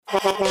So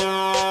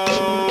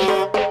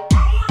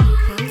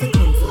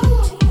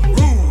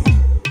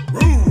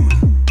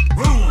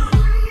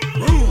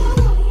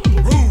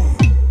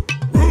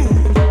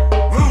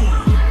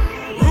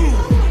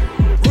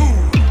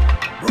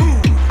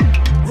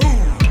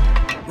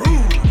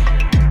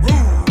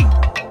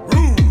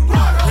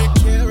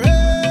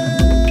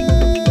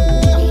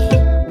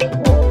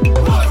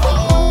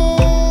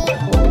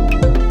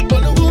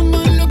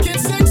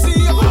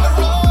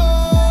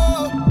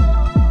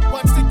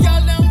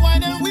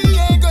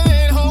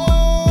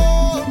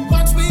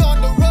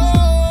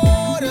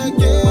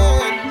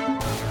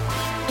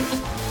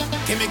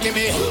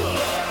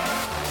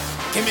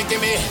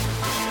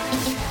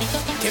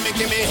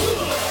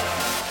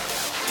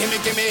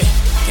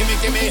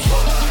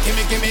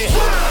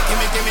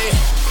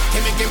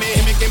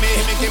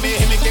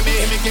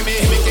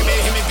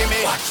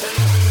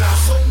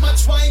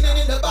much whining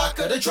in the back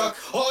of the truck.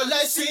 All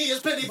I see is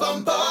plenty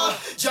bumper.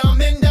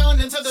 Jamming down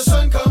until the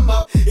sun come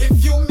up.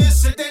 If you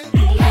miss it, then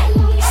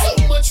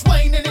so much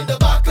whining in the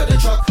back of the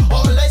truck.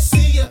 All I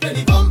see is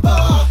plenty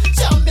bumper.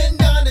 Jamming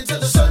down until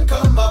the sun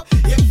come up.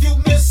 If you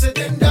miss it,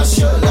 then that's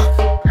your luck.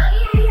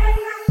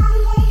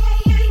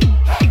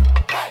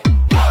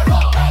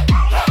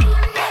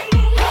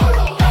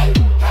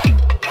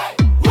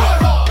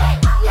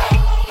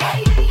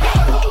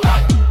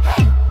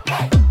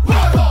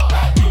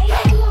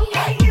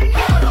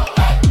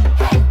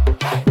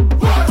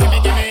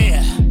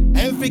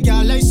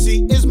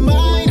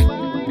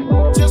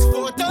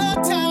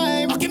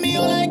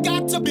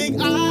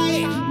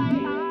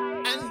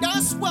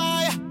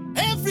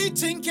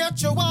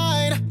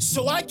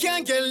 So I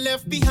can't get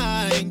left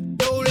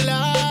behind. No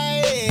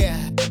lie. Yeah.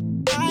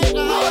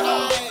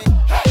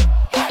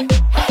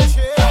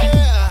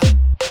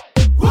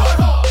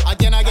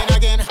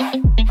 Again.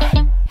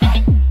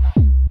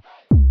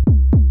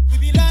 We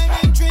be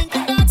liming,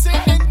 drinking,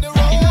 dancing in the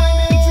road.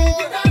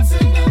 All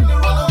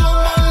the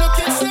women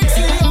looking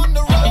sexy on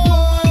the road.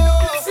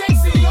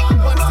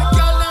 Once the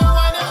girl and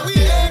wine and we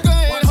ain't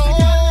going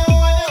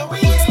home.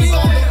 Once we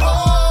on the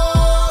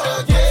road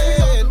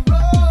again.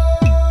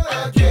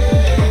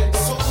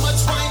 So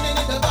much whining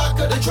in the back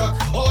of the truck.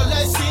 All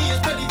I see is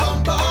plenty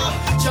bumper.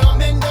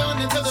 Jamming down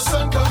until the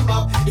sun come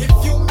up. If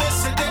you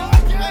miss it, then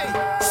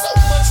so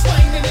much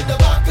whining in the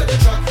back of the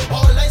truck.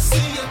 All I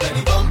see is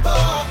plenty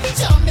bumper.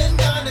 Jamming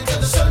down until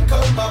the sun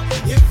come up.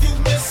 If you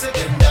miss it,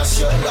 then that's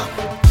your luck.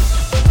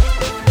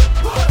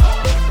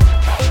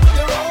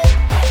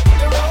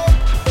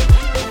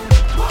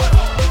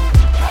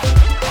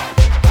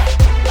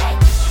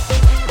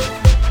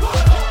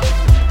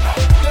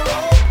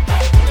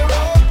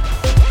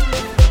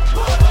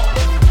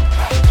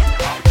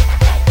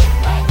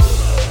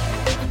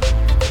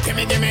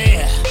 Gimme.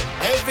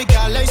 Every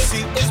girl I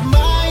see is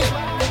mine.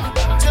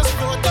 Just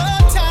for the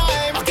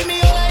time. Give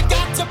me all I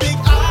got, a big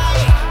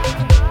eye.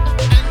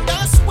 And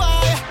that's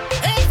why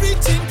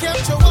everything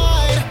kept your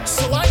wine.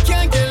 So I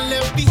can't get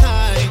left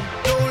behind.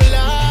 No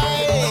lie.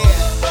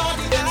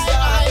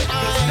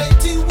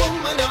 Plenty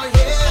women out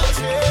here.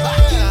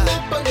 Backing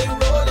up and they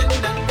rolling.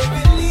 And they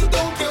really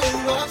don't care who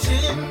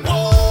watching.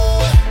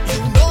 Oh, you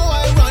know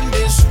I run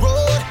this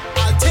road.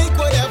 I'll take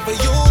whatever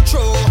you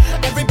throw.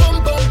 Every bum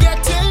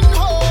getting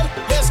hold.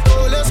 Let's go.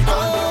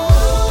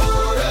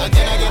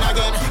 Again.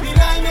 We be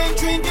liming,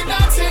 drinking,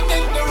 dancing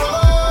in the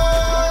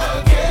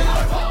road.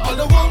 All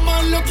the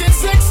women looking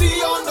sexy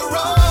on the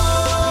road.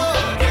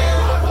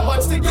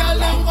 Watch the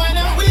girl and wine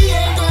and we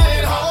ain't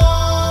going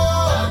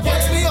home.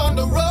 Watch me on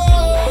the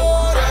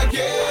road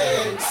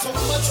again. So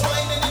much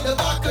whining in the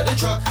back of the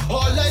truck.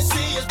 All I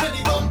see is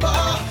plenty bumper.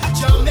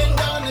 Jamming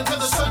down until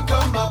the sun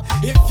come up.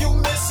 If you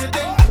miss it,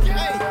 then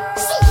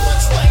so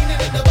much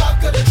whining in the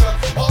back of the truck.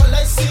 All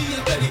I see is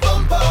plenty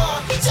bumper.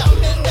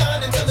 Jamming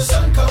down until the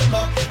sun come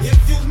up. If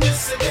you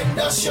miss it, then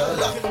that's your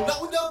luck.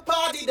 Now the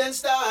party then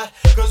start.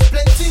 Cause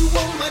plenty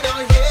women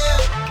are here.